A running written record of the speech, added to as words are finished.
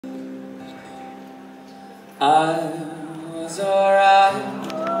I was alright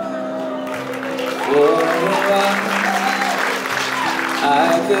for a while.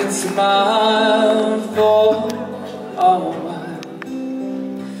 I could smile for a while,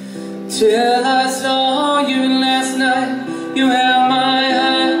 till I saw you last night. You held my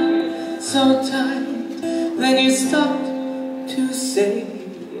hand so tight, then you stopped to say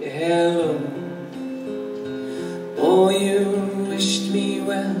hello. Oh, you wished me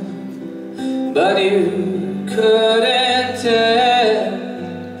well, but you couldn't tell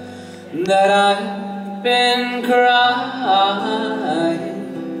that I've been crying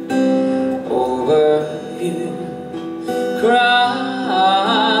over you,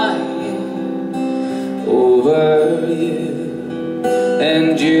 crying over you.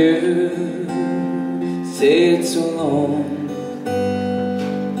 And you stayed so long,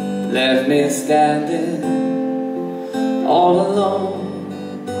 left me standing all alone,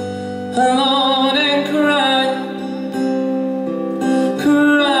 alone and crying,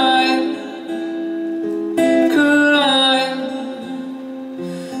 crying, crying,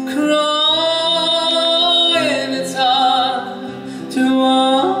 crying. It's hard to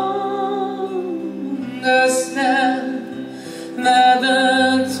understand that the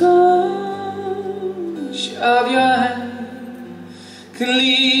touch of your hand can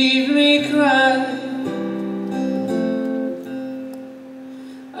leave me crying.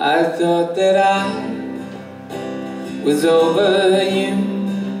 I thought that I was over you,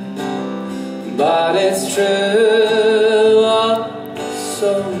 but it's true, oh,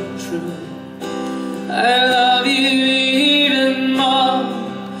 so true. I love you even more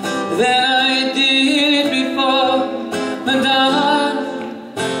than I did before.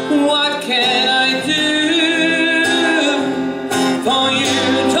 And what can I do for you?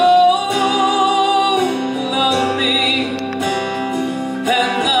 Don't love me,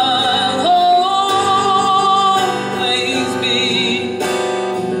 and I'll always be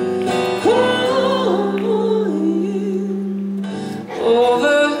crying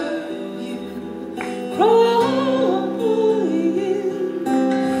over you, crying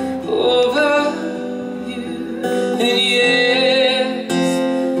over you. And yes,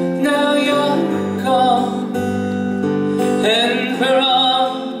 now you're gone, and for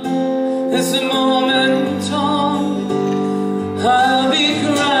all this moment on, I'll be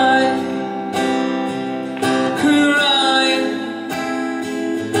crying, crying,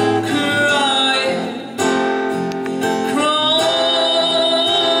 crying, crying,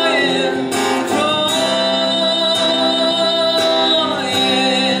 crying,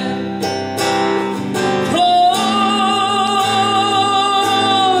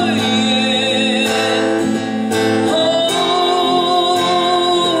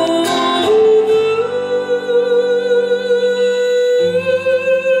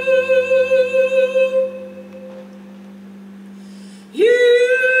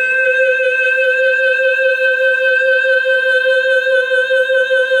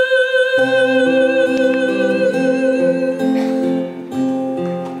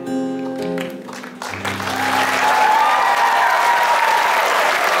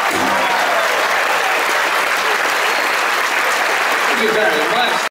 Thank you very much.